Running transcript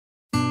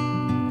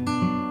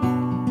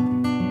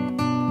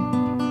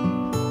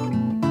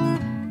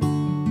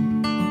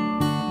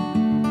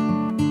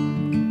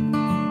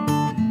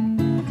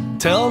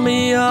Tell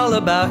me all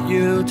about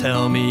you,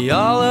 tell me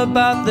all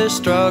about the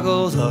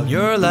struggles of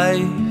your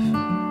life.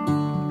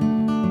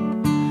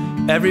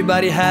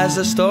 Everybody has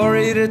a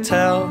story to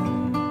tell,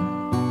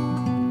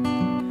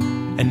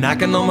 and I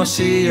can almost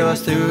see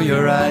yours through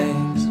your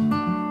eyes.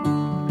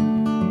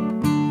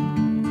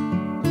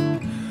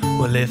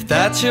 Well, if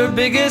that's your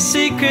biggest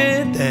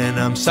secret, then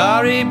I'm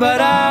sorry,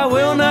 but I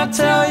will not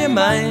tell you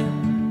mine.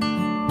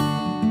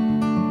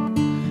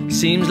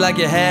 Seems like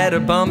you had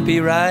a bumpy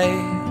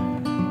ride,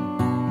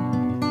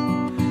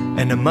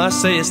 and I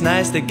must say it's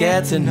nice to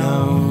get to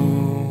know.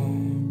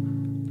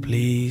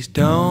 Please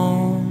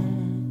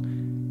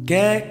don't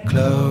get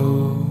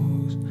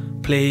close,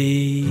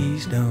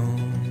 please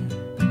don't.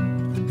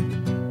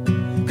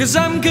 'Cause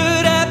I'm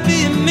good at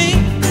being me,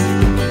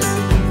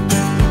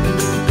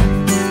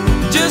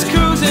 just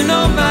cruising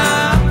on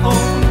my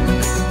own.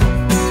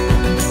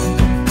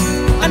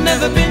 I've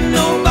never been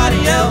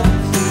nobody else.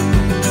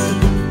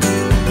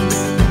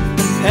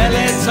 Hell,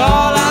 it's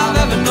all I've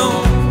ever known.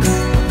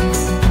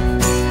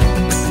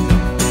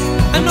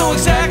 I know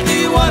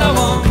exactly what I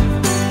want.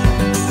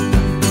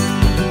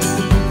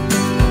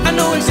 I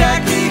know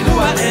exactly who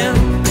I am.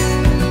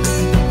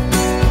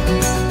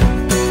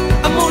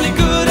 I'm only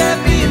good at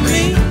being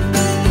me,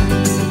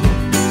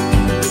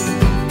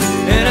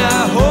 and I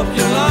hope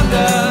you'll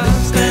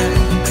understand.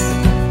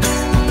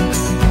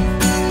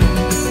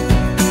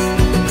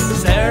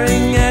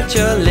 Staring at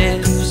your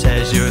lips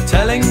as you're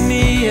telling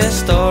me a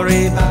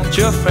story about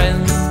your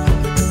friend.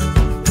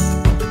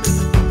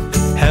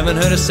 Haven't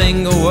heard a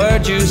single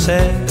word you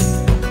said.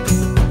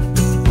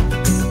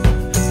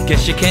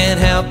 Guess you can't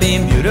help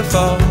being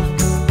beautiful.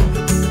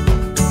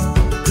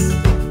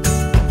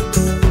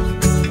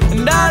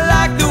 And I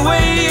like the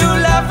way you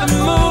laugh and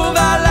move.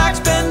 I like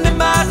spending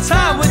my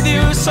time with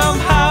you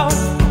somehow.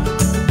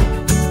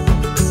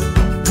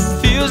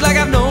 Feels like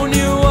I've known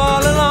you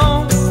all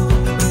along,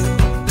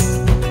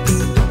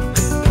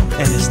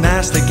 and it's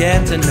nice to get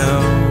to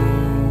know.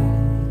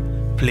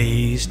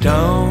 Please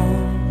don't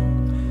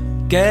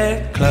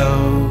get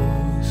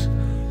close,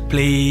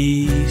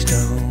 please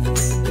don't.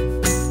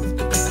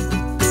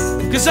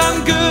 'Cause I'm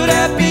good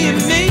at being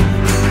me,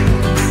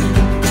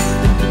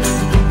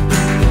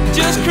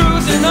 just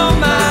cruising on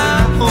my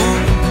own.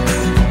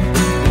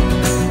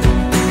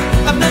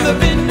 I've never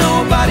been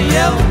nobody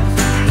else.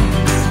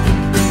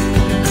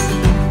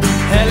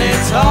 Hell,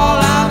 it's all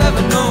I've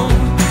ever known.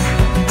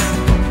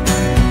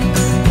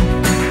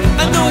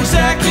 I know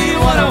exactly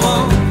what I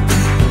want.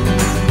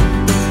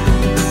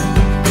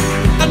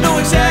 I know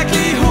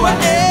exactly who I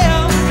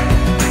am.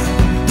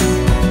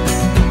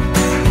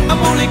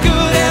 I'm only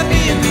good at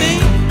being me,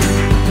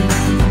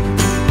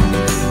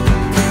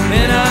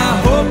 and I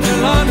hope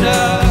you'll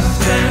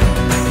understand.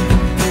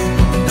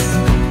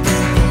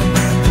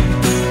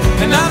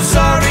 And I'm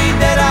sorry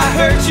that I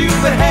hurt you,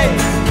 but hey,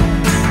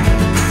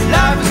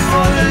 life is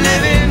for the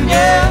living,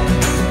 yeah.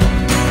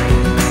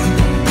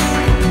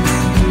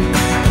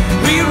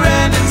 We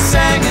ran and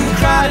sang and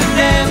cried and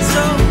danced,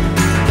 so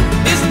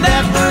isn't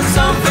that worth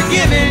some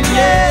forgiving,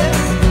 yeah.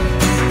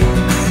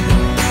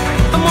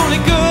 I'm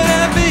only good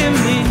at being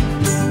me,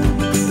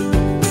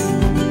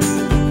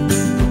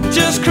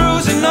 just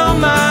cruising on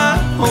my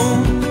own.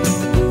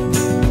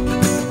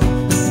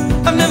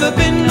 I've never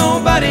been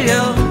nobody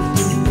else.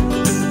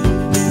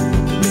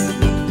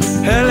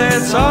 Hell,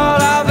 it's all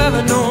I've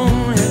ever known,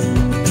 yeah.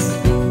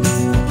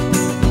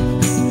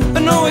 I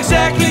know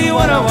exactly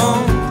what I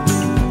want.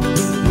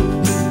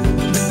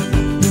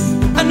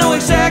 I know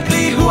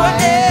exactly who I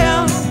am.